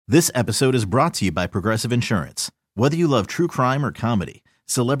This episode is brought to you by Progressive Insurance. Whether you love true crime or comedy,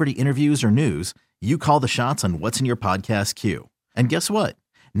 celebrity interviews or news, you call the shots on what's in your podcast queue. And guess what?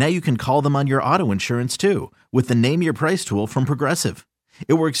 Now you can call them on your auto insurance too with the Name Your Price tool from Progressive.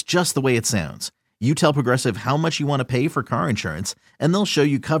 It works just the way it sounds. You tell Progressive how much you want to pay for car insurance, and they'll show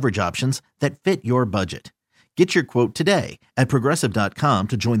you coverage options that fit your budget. Get your quote today at Progressive.com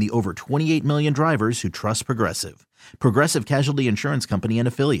to join the over 28 million drivers who trust Progressive. Progressive Casualty Insurance Company and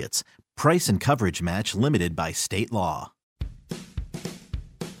Affiliates. Price and coverage match limited by state law.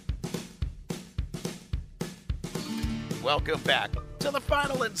 Welcome back to the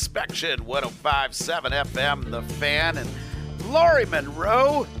Final Inspection, 105.7 FM, The Fan. And Lori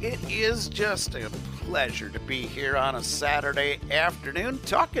Monroe, it is just a pleasure to be here on a Saturday afternoon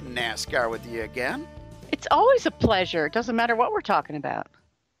talking NASCAR with you again. It's always a pleasure. It doesn't matter what we're talking about.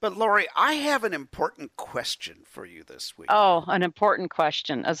 But Lori, I have an important question for you this week. Oh, an important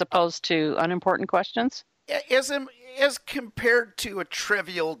question as opposed to unimportant questions? As compared to a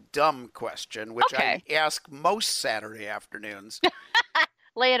trivial, dumb question, which I ask most Saturday afternoons.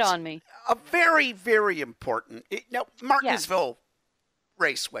 Lay it on me. A very, very important. Martinsville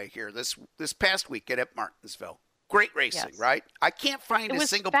Raceway here this past weekend at Martinsville. Great racing, right? I can't find It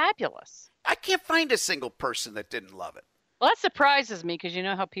was fabulous. I can't find a single person that didn't love it. Well, that surprises me because you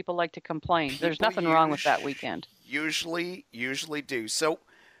know how people like to complain. There's nothing wrong with that weekend. Usually do. So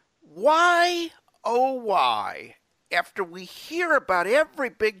why, oh why, after we hear about every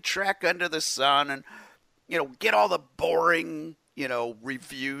big track under the sun and, get all the boring,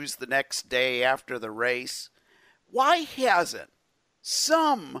 reviews the next day after the race, why hasn't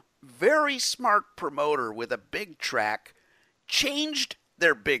some very smart promoter with a big track changed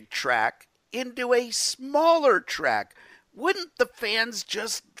their big track into a smaller track? Wouldn't the fans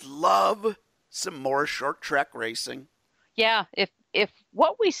just love some more short track racing? Yeah, if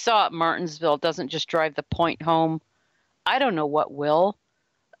what we saw at Martinsville doesn't just drive the point home, I don't know what will.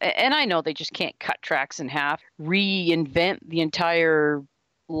 And I know they just can't cut tracks in half, reinvent the entire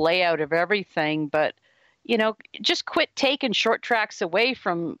layout of everything, but just quit taking short tracks away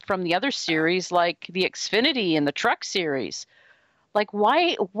from the other series like the Xfinity and the Truck Series. Like,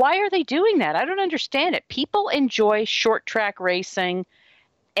 why are they doing that? I don't understand it. People enjoy short track racing,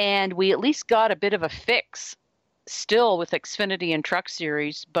 and we at least got a bit of a fix still with Xfinity and Truck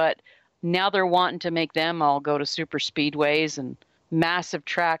Series, but now they're wanting to make them all go to super speedways and massive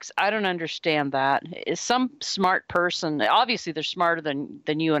tracks. I don't understand that. Is some smart person, obviously they're smarter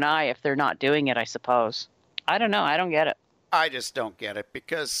than you and I if they're not doing it, I suppose. I don't know. I don't get it. I just don't get it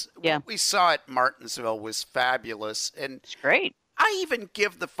because what we saw at Martinsville was fabulous. And it's great. I even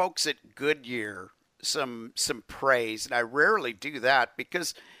give the folks at Goodyear some praise, and I rarely do that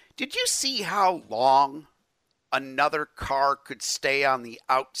because did you see how long another car could stay on the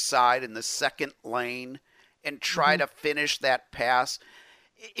outside in the second lane and try to finish that pass?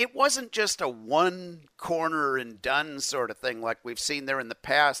 It wasn't just a one corner and done sort of thing like we've seen there in the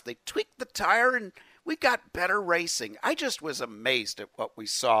past. They tweaked the tire and we got better racing. I just was amazed at what we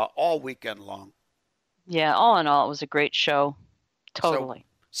saw all weekend long. Yeah, all in all, it was a great show. Totally.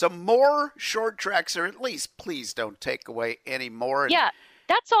 So more short tracks, or at least please don't take away any more. Yeah,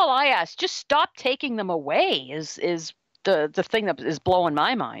 that's all I ask. Just stop taking them away is the thing that is blowing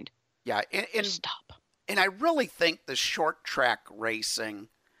my mind. Yeah, and stop. And I really think the short track racing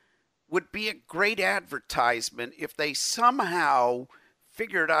would be a great advertisement if they somehow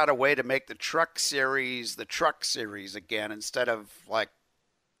figured out a way to make the Truck Series again instead of like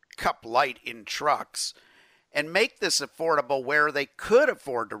Cup Light in trucks, and make this affordable where they could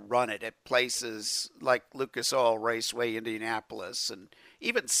afford to run it at places like Lucas Oil Raceway, Indianapolis, and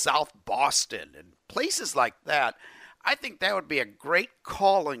even South Boston and places like that. I think that would be a great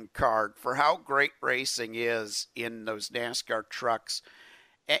calling card for how great racing is in those NASCAR trucks.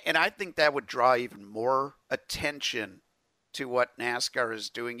 And I think that would draw even more attention to what NASCAR is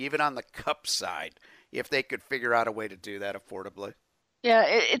doing, even on the Cup side, if they could figure out a way to do that affordably. Yeah,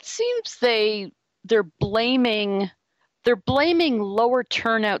 it seems they're blaming lower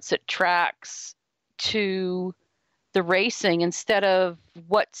turnouts at tracks to the racing instead of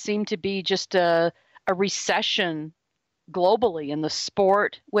what seemed to be just a recession globally in the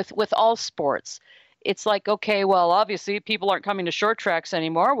sport with all sports. It's like, okay, well, obviously people aren't coming to short tracks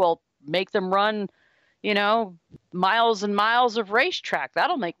anymore. Well, make them run, miles and miles of racetrack.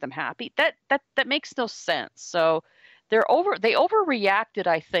 That'll make them happy. That makes no sense. So they overreacted,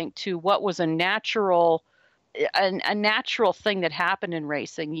 I think, to what was a natural thing that happened in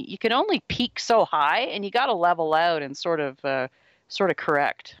racing. You can only peak so high, and you got to level out and sort of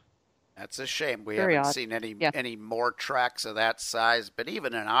correct. That's a shame. We Very haven't odd. seen any Yeah. any more tracks of that size. But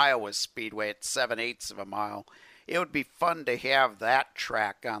even in Iowa Speedway at 7/8 of a mile, it would be fun to have that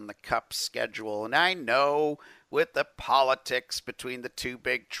track on the Cup schedule. And I know with the politics between the two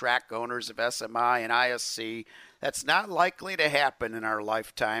big track owners of SMI and ISC, that's not likely to happen in our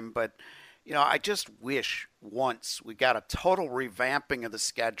lifetime. But, I just wish once we got a total revamping of the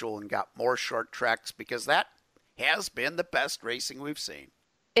schedule and got more short tracks, because that has been the best racing we've seen.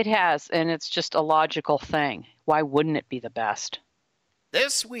 It has, and it's just a logical thing. Why wouldn't it be the best?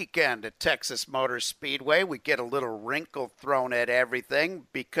 This weekend at Texas Motor Speedway, we get a little wrinkle thrown at everything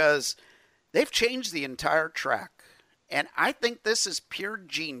because they've changed the entire track. And I think this is pure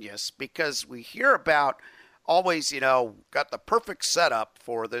genius, because we hear about always, got the perfect setup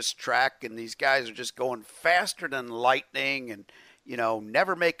for this track, and these guys are just going faster than lightning and,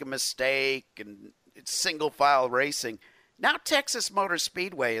 never make a mistake, and it's single file racing. Now Texas Motor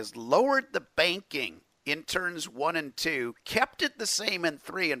Speedway has lowered the banking in turns 1 and 2, kept it the same in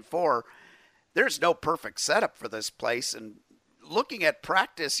 3 and 4. There's no perfect setup for this place. And looking at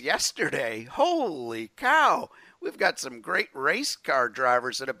practice yesterday, holy cow, we've got some great race car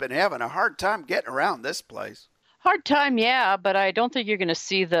drivers that have been having a hard time getting around this place. Hard time, yeah, but I don't think you're going to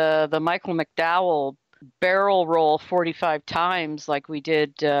see the Michael McDowell barrel roll 45 times like we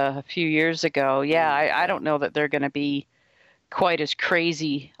did a few years ago. Yeah, I don't know that they're going to be quite as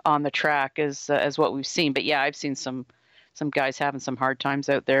crazy on the track as what we've seen. But yeah, I've seen some guys having some hard times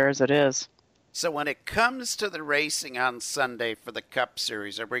out there as it is. So when it comes to the racing on Sunday for the Cup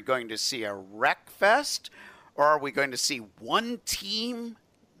Series, are we going to see a wreck fest, or are we going to see one team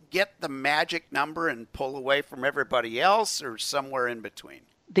get the magic number and pull away from everybody else, or somewhere in between?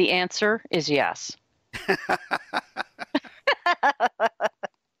 The answer is yes.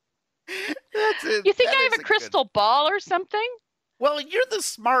 You think I have a crystal ball or something? Well, you're the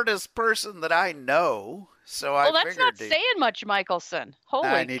smartest person that I know, so I figured... Well, that's not saying much, Michelson.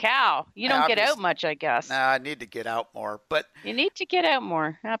 Holy cow. You don't get out much, I guess. Nah, I need to get out more, but... You need to get out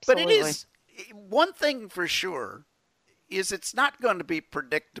more, absolutely. But it is... One thing for sure is it's not going to be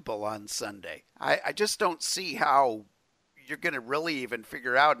predictable on Sunday. I just don't see how you're going to really even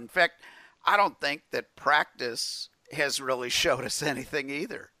figure out. In fact, I don't think that practice has really showed us anything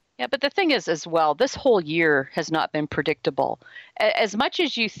either. Yeah, but the thing is, as well, this whole year has not been predictable. As much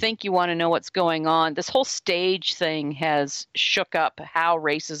as you think you want to know what's going on, this whole stage thing has shook up how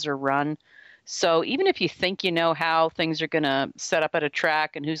races are run. So even if you think you know how things are going to set up at a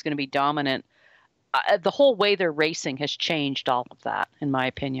track and who's going to be dominant, the whole way they're racing has changed all of that, in my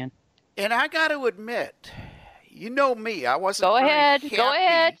opinion. And I got to admit, you know me, I wasn't Go very ahead, happy. go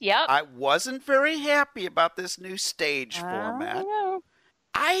ahead, yep. I wasn't very happy about this new stage format. I know.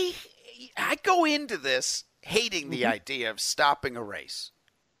 I go into this hating the idea of stopping a race.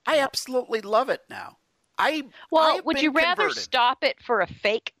 I absolutely love it now. Would you rather stop it for a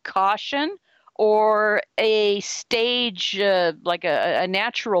fake caution or a stage like a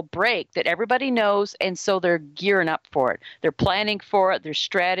natural break that everybody knows, and so they're gearing up for it? They're planning for it. There's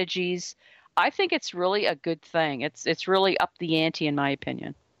strategies. I think it's really a good thing. It's really up the ante, in my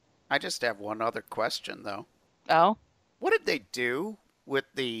opinion. I just have one other question, though. Oh? What did they do with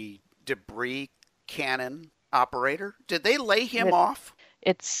the debris cannon operator? Did they lay him off?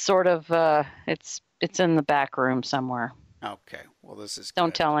 It's sort of it's in the back room somewhere. Okay. Well, this is Don't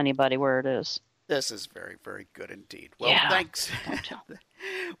good. tell anybody where it is. This is very, very good indeed. Well, Yeah, thanks. don't tell.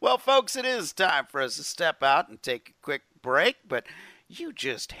 Well, folks, it is time for us to step out and take a quick break, but you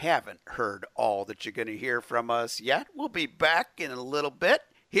just haven't heard all that you're going to hear from us yet. We'll be back in a little bit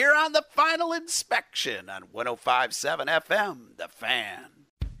here on the Final Inspection on 105.7 FM, The Fan.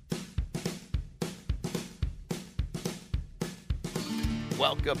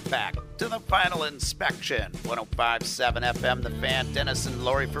 Welcome back to the Final Inspection. 105.7 FM, The Fan. Dennis and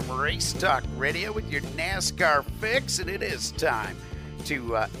Lori from Race Talk Radio with your NASCAR fix. And it is time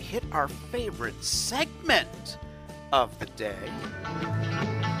to hit our favorite segment of the day.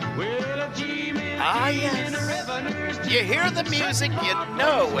 Yes. You hear the music, you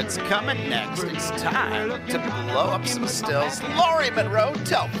know what's coming next. It's time to blow up some stills. Lori Monroe,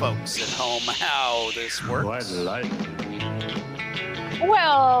 tell folks at home how this works.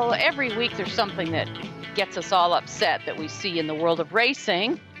 Well, every week there's something that gets us all upset that we see in the world of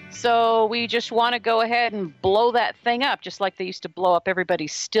racing. So we just want to go ahead and blow that thing up, just like they used to blow up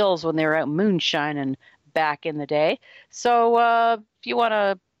everybody's stills when they were out moonshining back in the day. So if you want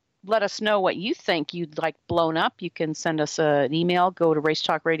to let us know what you think you'd like blown up, you can send us an email. Go to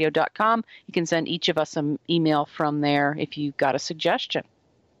racetalkradio.com. You can send each of us an email from there if you've got a suggestion.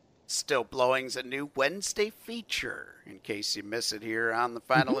 Still Blowing's a new Wednesday feature. In case you miss it here on the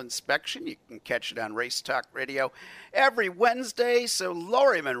Final Inspection, you can catch it on Race Talk Radio every Wednesday. So,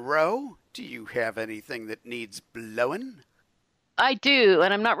 Lori Monroe, do you have anything that needs blowing? I do,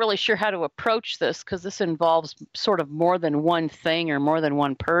 and I'm not really sure how to approach this because this involves sort of more than one thing or more than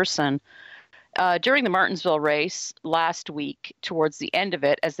one person. During the Martinsville race last week, towards the end of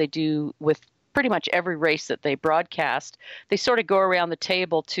it, as they do with pretty much every race that they broadcast, they sort of go around the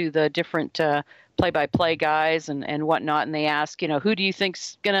table to the different play-by-play guys and whatnot, and they ask, who do you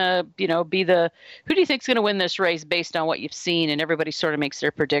think's gonna, who do you think's gonna win this race based on what you've seen? And everybody sort of makes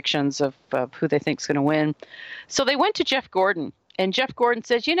their predictions of who they think's gonna win. So they went to Jeff Gordon, and Jeff Gordon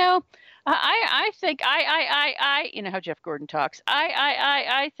says, I think you know how Jeff Gordon talks.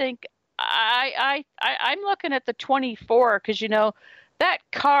 I think I'm looking at the 24 because that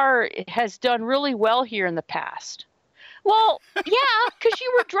car has done really well here in the past. Well, yeah, because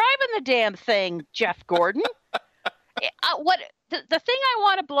you were driving the damn thing, Jeff Gordon. The thing I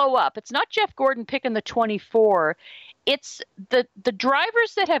want to blow up, it's not Jeff Gordon picking the 24. It's the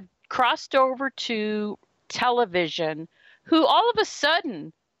drivers that have crossed over to television who all of a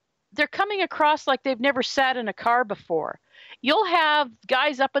sudden they're coming across like they've never sat in a car before. You'll have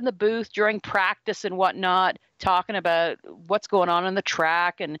guys up in the booth during practice and whatnot talking about what's going on the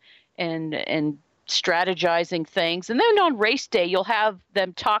track and strategizing things. And then on race day, you'll have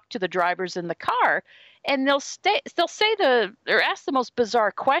them talk to the drivers in the car, and they'll ask the most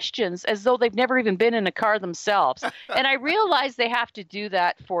bizarre questions as though they've never even been in a car themselves. And I realize they have to do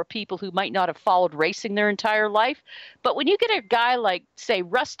that for people who might not have followed racing their entire life. But when you get a guy like, say,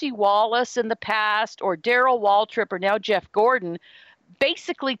 Rusty Wallace in the past, or Darrell Waltrip, or now Jeff Gordon,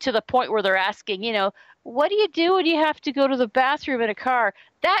 basically to the point where they're asking, what do you do when you have to go to the bathroom in a car?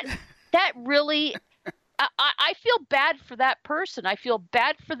 That really, I feel bad for that person. I feel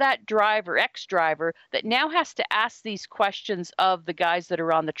bad for that driver, ex-driver, that now has to ask these questions of the guys that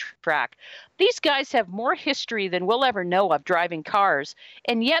are on the track. These guys have more history than we'll ever know of driving cars,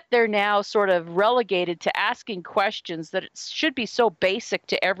 and yet they're now sort of relegated to asking questions that should be so basic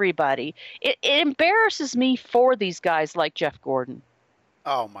to everybody. It embarrasses me for these guys like Jeff Gordon.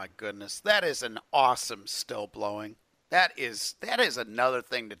 Oh my goodness, that is an awesome still blowing. That is another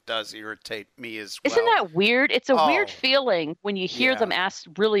thing that does irritate me as well. Isn't that weird? It's a weird feeling when you hear them ask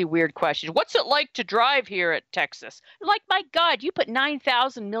really weird questions. What's it like to drive here at Texas? Like, my God, you put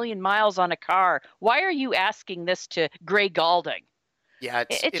 9,000 million miles on a car. Why are you asking this to Gray Galding? Yeah,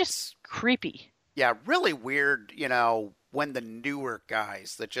 it's just creepy. Yeah, really weird, when the newer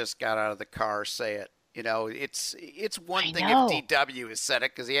guys that just got out of the car say it. It's one thing if DW has said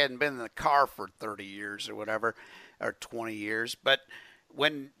it because he hadn't been in the car for 30 years or whatever, or 20 years. But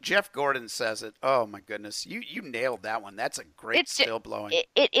when Jeff Gordon says it, oh my goodness, you nailed that one. That's a great still blowing.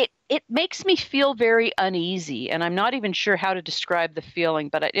 It makes me feel very uneasy, and I'm not even sure how to describe the feeling,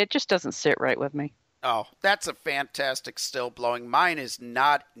 but it just doesn't sit right with me. Oh, that's a fantastic still blowing. Mine is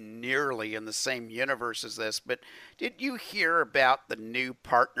not nearly in the same universe as this, but did you hear about the new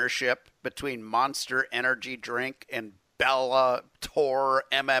partnership between Monster Energy Drink and Bellator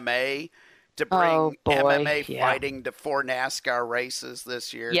MMA to bring MMA fighting to 4 NASCAR races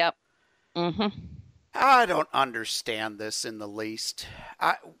this year? Yep. Mm-hmm. I don't understand this in the least.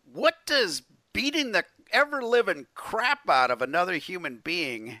 What does beating the ever-living crap out of another human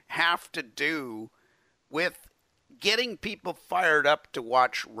being have to do with getting people fired up to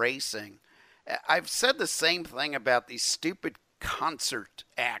watch racing? I've said the same thing about these stupid concert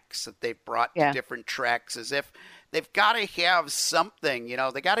acts that they've brought to different tracks, as if they've got to have something,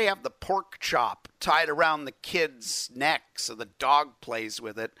 they got to have the pork chop tied around the kid's neck so the dog plays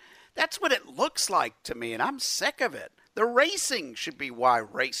with it. That's what it looks like to me, and I'm sick of it. The racing should be why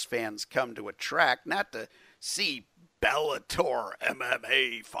race fans come to a track, not to see Bellator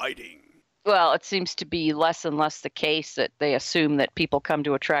MMA fighting. Well, it seems to be less and less the case that they assume that people come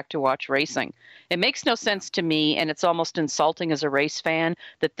to a track to watch racing. It makes no sense to me, and it's almost insulting as a race fan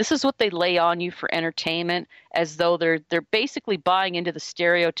that this is what they lay on you for entertainment, as though they're basically buying into the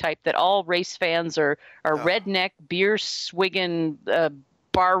stereotype that all race fans are redneck, beer-swigging,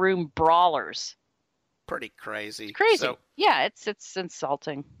 barroom brawlers. Pretty crazy. It's crazy. Yeah, it's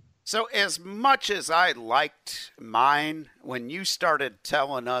insulting. So as much as I liked mine, when you started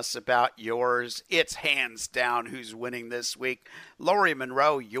telling us about yours, it's hands down who's winning this week. Lori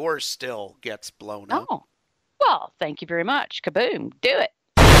Monroe, yours still gets blown up. Oh, well, thank you very much. Kaboom. Do it.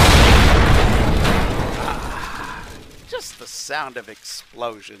 Just the sound of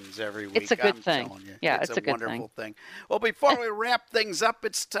explosions every week. It's a good thing. Yeah, it's a good wonderful thing. Well, before we wrap things up,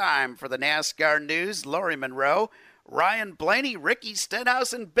 it's time for the NASCAR news. Lori Monroe, Ryan Blaney, Ricky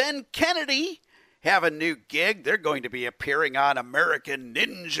Stenhouse, and Ben Kennedy have a new gig. They're going to be appearing on American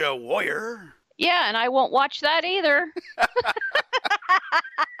Ninja Warrior. Yeah, and I won't watch that either.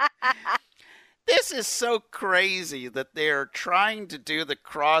 This is so crazy that they're trying to do the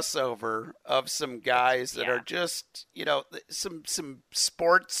crossover of some guys that are just, some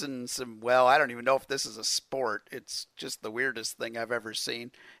sports and I don't even know if this is a sport. It's just the weirdest thing I've ever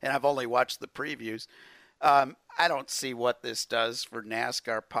seen, and I've only watched the previews. I don't see what this does for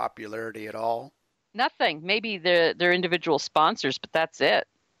NASCAR popularity at all. Nothing. Maybe they're individual sponsors, but that's it.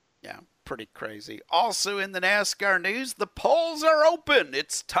 Yeah, pretty crazy. Also in the NASCAR news, the polls are open.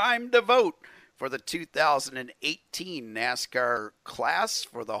 It's time to vote for the 2018 NASCAR class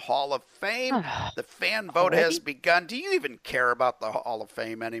for the Hall of Fame. The fan vote has begun. Do you even care about the Hall of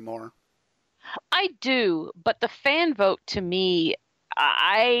Fame anymore? I do, but the fan vote, to me,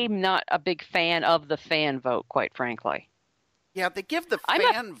 I'm not a big fan of the fan vote, quite frankly. Yeah, they give the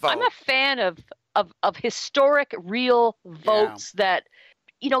fan vote. I'm a fan of historic, real votes that,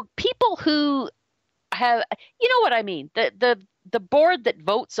 people who have, you know what I mean? The board that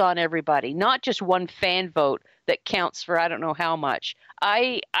votes on everybody, not just one fan vote that counts for I don't know how much.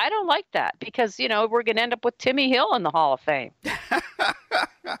 I don't like that because, we're going to end up with Timmy Hill in the Hall of Fame.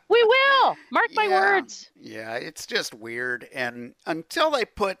 We will. Mark my words. Yeah, it's just weird. And until they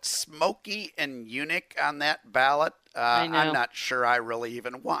put Smokey and Eunuch on that ballot, I'm not sure I really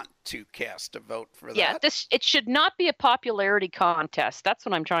even want to cast a vote for that. Yeah, it should not be a popularity contest. That's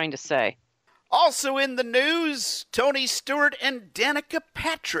what I'm trying to say. Also in the news, Tony Stewart and Danica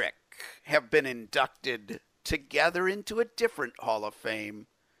Patrick have been inducted together into a different Hall of Fame.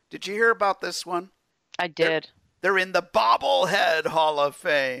 Did you hear about this one? I did. They're in the Bobblehead Hall of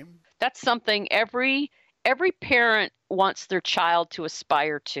Fame. That's something every parent wants their child to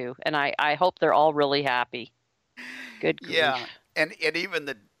aspire to, and I hope they're all really happy. Good grief. Yeah, and even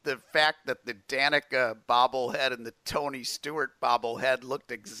the fact that the Danica bobblehead and the Tony Stewart bobblehead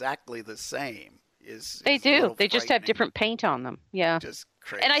looked exactly the same is they do. They just have different paint on them. Yeah. Just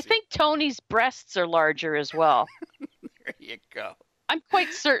crazy. And I think Tony's breasts are larger as well. There you go. I'm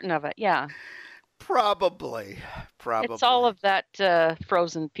quite certain of it. Yeah. Probably. It's all of that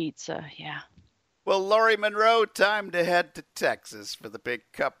frozen pizza. Yeah. Well, Lori Monroe, time to head to Texas for the Big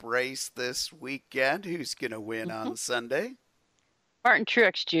Cup race this weekend. Who's going to win on Sunday? Martin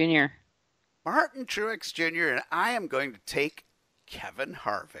Truex Jr. Martin Truex Jr. And I am going to take Kevin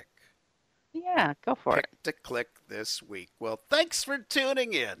Harvick. Yeah, go for it. Pick to click this week. Well, thanks for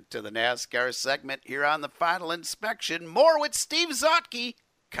tuning in to the NASCAR segment here on the Final Inspection. More with Steve Zotke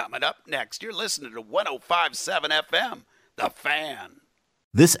coming up next. You're listening to 105.7 FM, The Fan.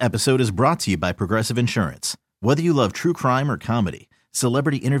 This episode is brought to you by Progressive Insurance. Whether you love true crime or comedy,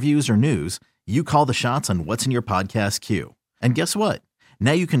 celebrity interviews or news, you call the shots on what's in your podcast queue. And guess what?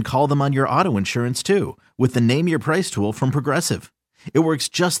 Now you can call them on your auto insurance too with the Name Your Price tool from Progressive. It works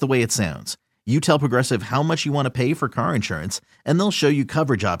just the way it sounds. You tell Progressive how much you want to pay for car insurance, and they'll show you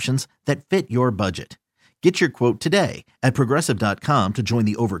coverage options that fit your budget. Get your quote today at Progressive.com to join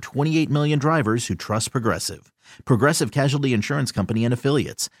the over 28 million drivers who trust Progressive. Progressive Casualty Insurance Company and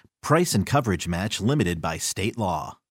Affiliates. Price and coverage match limited by state law.